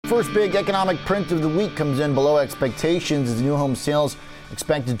first big economic print of the week comes in below expectations as new home sales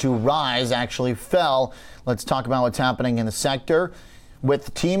expected to rise actually fell. Let's talk about what's happening in the sector with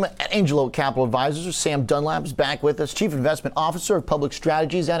the team at Angel Oak Capital Advisors. Sam Dunlap is back with us, Chief Investment Officer of Public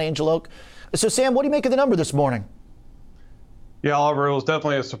Strategies at Angel Oak. So, Sam, what do you make of the number this morning? Yeah, Oliver, it was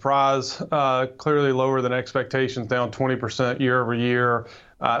definitely a surprise. Clearly lower than expectations, down 20% year over year.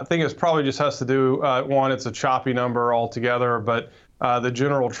 I think it probably just has to do, one, it's a choppy number altogether, but the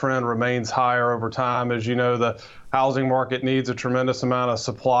general trend remains higher over time. As you know, the housing market needs a tremendous amount of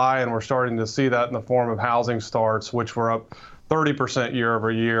supply, and we're starting to see that in the form of housing starts, which were up 30% year over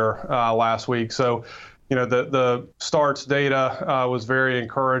year last week. So, you know, the starts data was very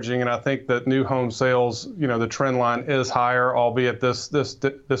encouraging, and I think that new home sales, you know, the trend line is higher, albeit this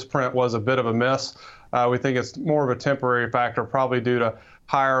print was a bit of a miss. We think it's more of a temporary factor, probably due to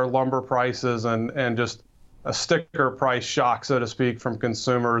higher lumber prices and just a sticker price shock, so to speak, from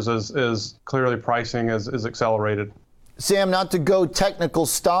consumers as clearly pricing is accelerated. Sam, not to go technical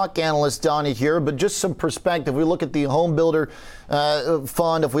stock analyst on it here, but just some perspective. We look at the home builder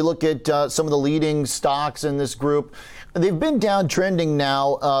fund. If we look at some of the leading stocks in this group, they've been downtrending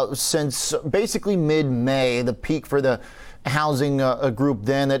now since basically mid-May, the peak for the housing group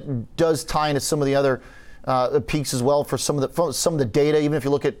then. That does tie into some of the other peaks as well for some of the data. Even if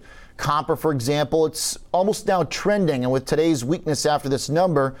you look at copper, for example, it's almost now trending. And with today's weakness after this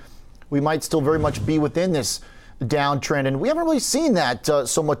number, we might still very much be within this downtrend. And we haven't really seen that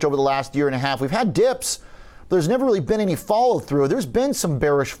so much over the last year and a half. We've had dips. But there's never really been any follow through. There's been some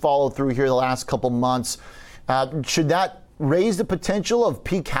bearish follow through here the last couple months. Should that raise the potential of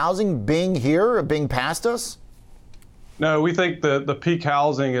peak housing being here, being past us? No, we think the peak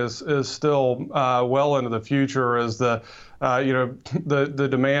housing is still well into the future as the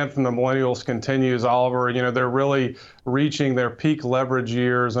demand from the millennials continues, Oliver. You know, they're really reaching their peak leverage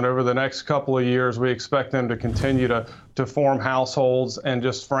years, and over the next couple of years, we expect them to continue to form households. And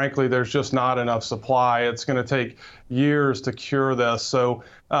just frankly, there's just not enough supply. It's going to take years to cure this. So,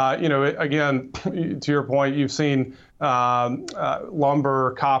 again, to your point, you've seen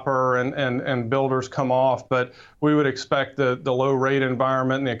lumber, copper, and builders come off, but we would expect the low rate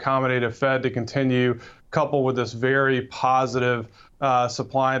environment and the accommodative Fed to continue, coupled with this very positive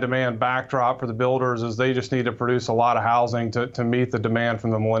supply and demand backdrop for the builders, as they just need to produce a lot of housing to meet the demand from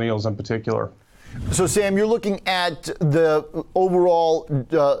the millennials in particular. So, Sam, you're looking at the overall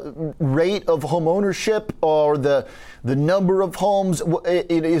rate of home ownership or the number of homes.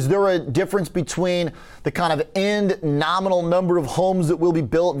 Is there a difference between the kind of end nominal number of homes that will be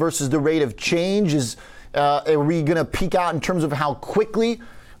built versus the rate of change? Are we going to peak out in terms of how quickly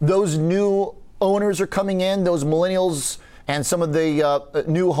those new owners are coming in, those millennials and some of the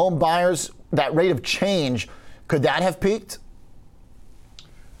new home buyers? That rate of change, could that have peaked?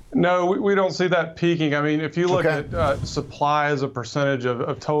 No, we don't see that peaking. I mean, if you look at supply as a percentage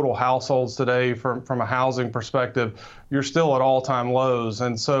of total households today from a housing perspective, you're still at all-time lows.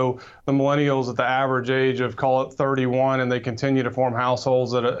 And so the millennials at the average age of, call it 31, and they continue to form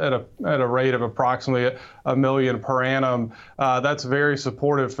households at a rate of approximately 1 million per annum. That's very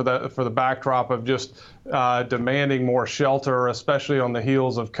supportive for the backdrop of just demanding more shelter, especially on the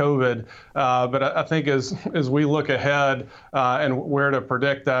heels of COVID. But I think as we look ahead and where to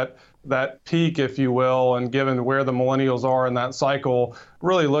predict that peak, if you will, and given where the millennials are in that cycle,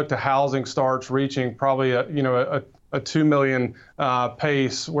 really look to housing starts reaching probably a 2 million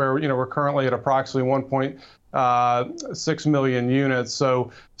pace, where we're currently at approximately 1.6 million units.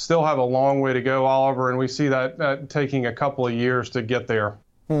 So still have a long way to go, Oliver, and we see that taking a couple of years to get there.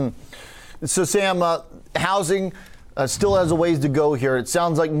 So, Sam, housing still has a ways to go here. It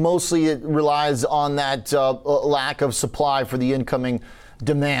sounds like mostly it relies on that lack of supply for the incoming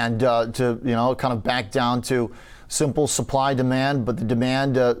demand to kind of back down to simple supply demand. But the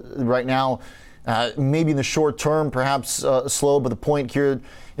demand right now, maybe in the short term, perhaps slow. But the point here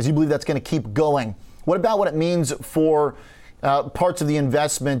is you believe that's going to keep going. What about what it means for parts of the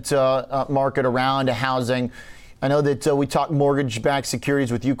investment market around housing? I know that we talk mortgage-backed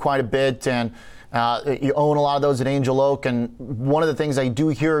securities with you quite a bit, and you own a lot of those at Angel Oak. And one of the things I do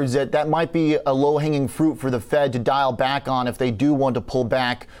hear is that might be a low-hanging fruit for the Fed to dial back on if they do want to pull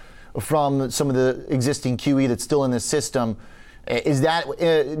back from some of the existing QE that's still in the system. Is that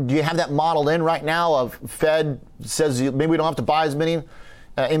do you have that modeled in right now? Of Fed says maybe we don't have to buy as many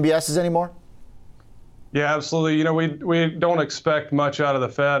MBSs anymore? Yeah, absolutely. We don't expect much out of the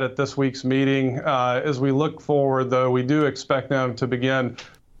Fed at this week's meeting. As we look forward, though, we do expect them to begin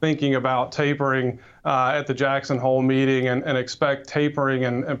thinking about tapering at the Jackson Hole meeting and expect tapering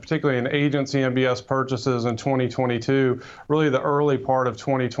and particularly in agency MBS purchases in 2022, really the early part of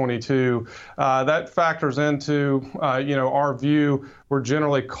 2022. That factors into, our view. We're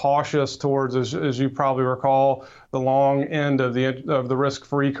generally cautious towards, as you probably recall, the long end of the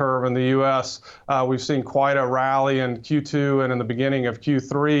risk-free curve in the U.S. We've seen quite a rally in Q2 and in the beginning of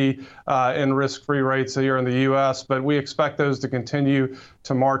Q3 in risk-free rates here in the U.S., but we expect those to continue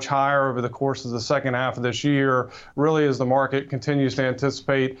to march higher over the course of the second half of this year, really as the market continues to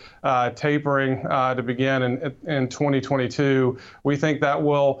anticipate tapering to begin in 2022. We think that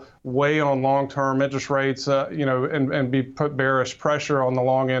will weigh on long-term interest rates, and put bearish pressure on the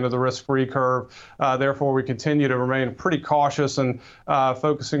long end of the risk-free curve. Therefore, we continue to remain pretty cautious and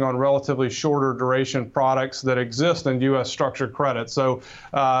focusing on relatively shorter duration products that exist in U.S. structured credit. So,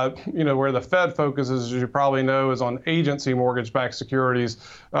 where the Fed focuses, as you probably know, is on agency mortgage-backed securities.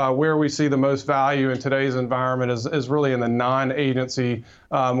 Where we see the most value in today's environment is really in the non-agency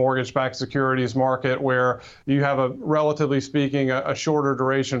mortgage-backed securities market, where you have, relatively speaking, a shorter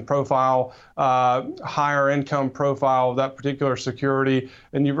duration profile, higher income profile of that particular security,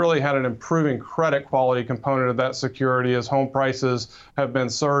 and you've really had an improving credit quality component of that security as home prices have been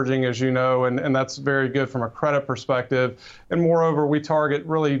surging, as you know, and that's very good from a credit perspective. And moreover, we target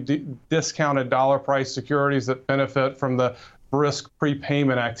really discounted dollar price securities that benefit from the brisk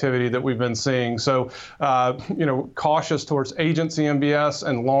prepayment activity that we've been seeing. So, cautious towards agency MBS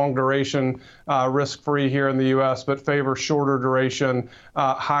and long duration risk-free here in the U.S., but favor shorter duration,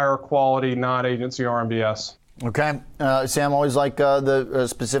 higher quality non-agency RMBS. Okay. Sam, always like the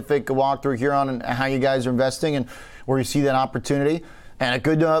specific walkthrough here on how you guys are investing and where you see that opportunity. And a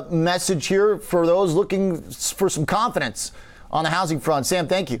good message here for those looking for some confidence on the housing front. Sam,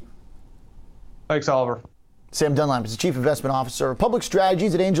 thank you. Thanks, Oliver. Sam Dunlap is the Chief Investment Officer of Public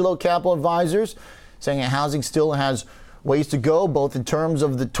Strategies at Angel Oak Capital Advisors, saying that housing still has ways to go, both in terms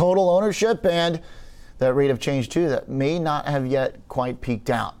of the total ownership and that rate of change, too, that may not have yet quite peaked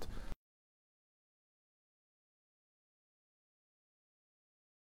out.